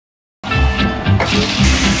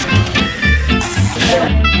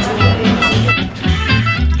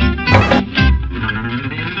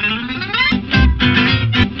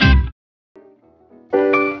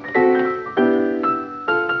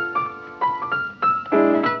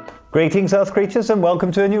Greetings Earth creatures and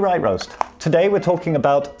welcome to a new Right Roast. Today we're talking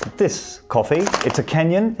about this coffee. It's a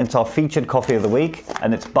Kenyan, it's our featured coffee of the week,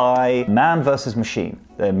 and it's by Man vs. Machine.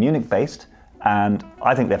 They're Munich based and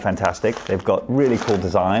I think they're fantastic. They've got really cool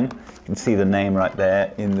design. You can see the name right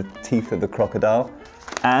there in the teeth of the crocodile.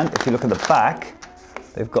 And if you look at the back,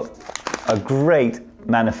 they've got a great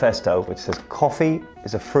manifesto which says, "Coffee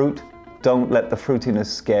is a fruit, don't let the fruitiness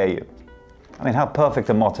scare you." I mean, how perfect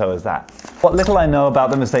a motto is that? What little I know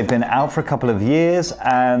about them is they've been out for a couple of years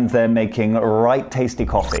and they're making right tasty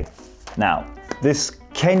coffee. Now, this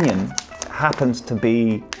Kenyan happens to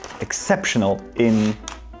be exceptional in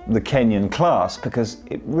the Kenyan class because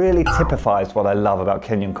it really typifies what I love about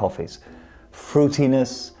Kenyan coffees.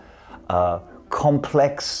 Fruitiness,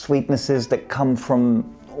 complex sweetnesses that come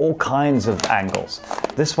from all kinds of angles.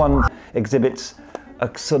 This one exhibits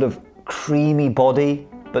a sort of creamy body,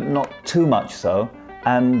 but not too much so.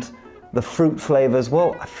 And the fruit flavors,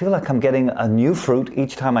 well, I feel like I'm getting a new fruit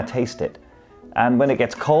each time I taste it. And when it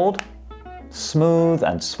gets cold, smooth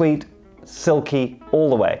and sweet, silky all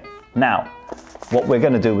the way. Now, what we're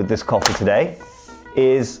going to do with this coffee today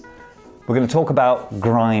is we're going to talk about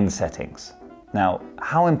grind settings. Now,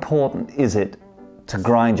 how important is it to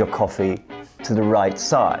grind your coffee to the right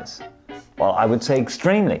size? Well, I would say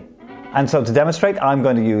extremely. And so to demonstrate, I'm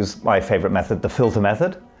going to use my favorite method, the filter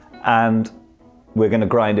method, and we're going to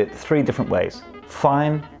grind it 3 different ways: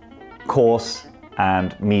 fine, coarse,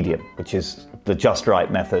 and medium, which is the just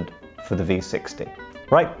right method for the V60.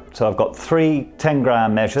 Right, so I've got 3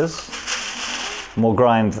 10-gram measures, and we'll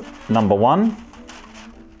grind number 1,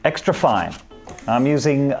 extra fine. I'm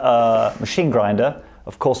using a machine grinder.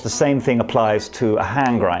 Of course, the same thing applies to a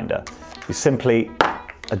hand grinder. You simply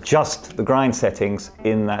adjust the grind settings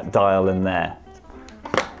in that dial in there.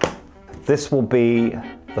 This will be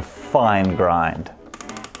the fine grind.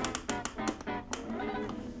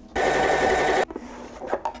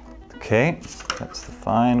 Okay, that's the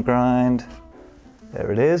fine grind.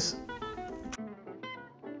 There it is.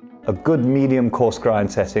 A good medium coarse grind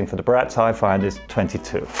setting for the brats I find is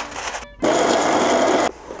 22.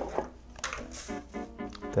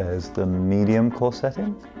 There's the medium coarse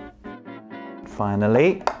setting.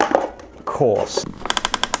 Finally, coarse.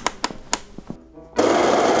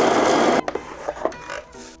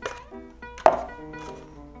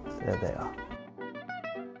 There they are.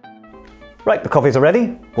 Right, the coffees are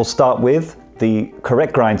ready. We'll start with the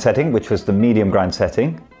correct grind setting, which was the medium grind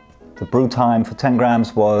setting. The brew time for 10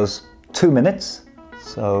 grams was 2 minutes.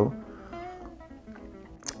 So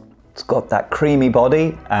it's got that creamy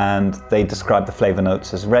body, and they describe the flavor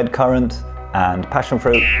notes as red currant and passion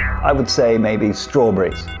fruit. I would say maybe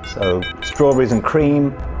strawberries. So strawberries and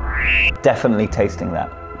cream, definitely tasting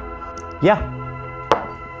that. Yeah,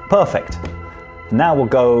 perfect. Now we'll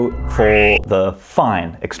go for the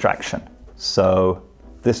fine extraction. So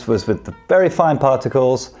this was with the very fine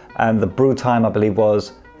particles, and the brew time I believe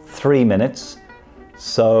was 3 minutes.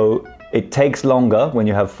 So it takes longer when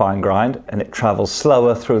you have fine grind and it travels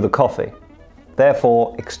slower through the coffee,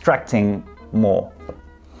 therefore extracting more.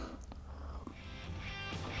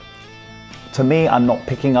 To me, I'm not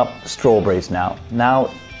picking up strawberries now. Now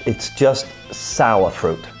it's just sour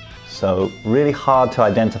fruit. So really hard to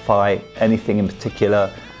identify anything in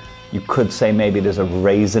particular. You could say maybe there's a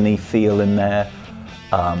raisiny feel in there.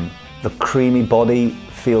 The creamy body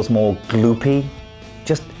feels more gloopy.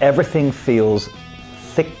 Just everything feels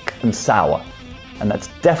thick and sour. And that's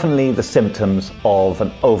definitely the symptoms of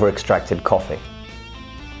an over-extracted coffee.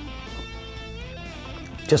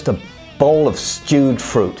 Just a bowl of stewed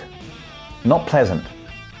fruit. Not pleasant.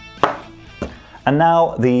 And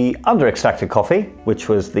now the under-extracted coffee, which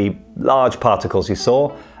was the large particles you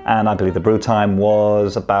saw, and I believe the brew time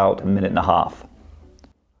was about 1.5 minutes.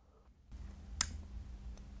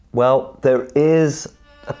 Well, there is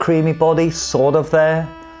a creamy body sort of there,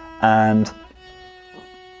 and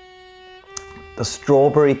the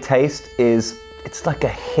strawberry taste it's like a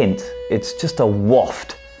hint. It's just a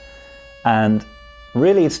waft. And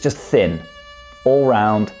really it's just thin all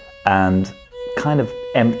round and kind of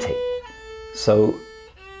empty. So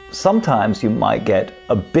sometimes you might get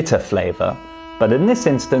a bitter flavor, but in this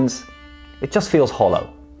instance, it just feels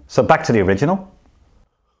hollow. So back to the original.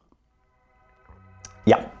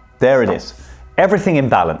 Yeah, there it is. Everything in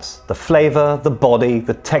balance. The flavor, the body,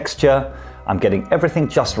 the texture. I'm getting everything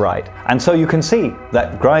just right. And so you can see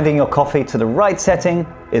that grinding your coffee to the right setting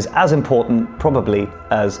is as important probably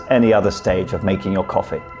as any other stage of making your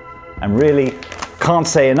coffee. And really can't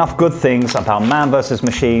say enough good things about Man vs.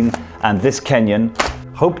 Machine and this Kenyan.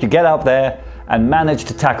 Hope you get out there and manage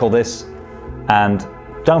to tackle this. And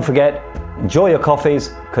don't forget, enjoy your coffees,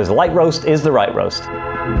 because light roast is the right roast.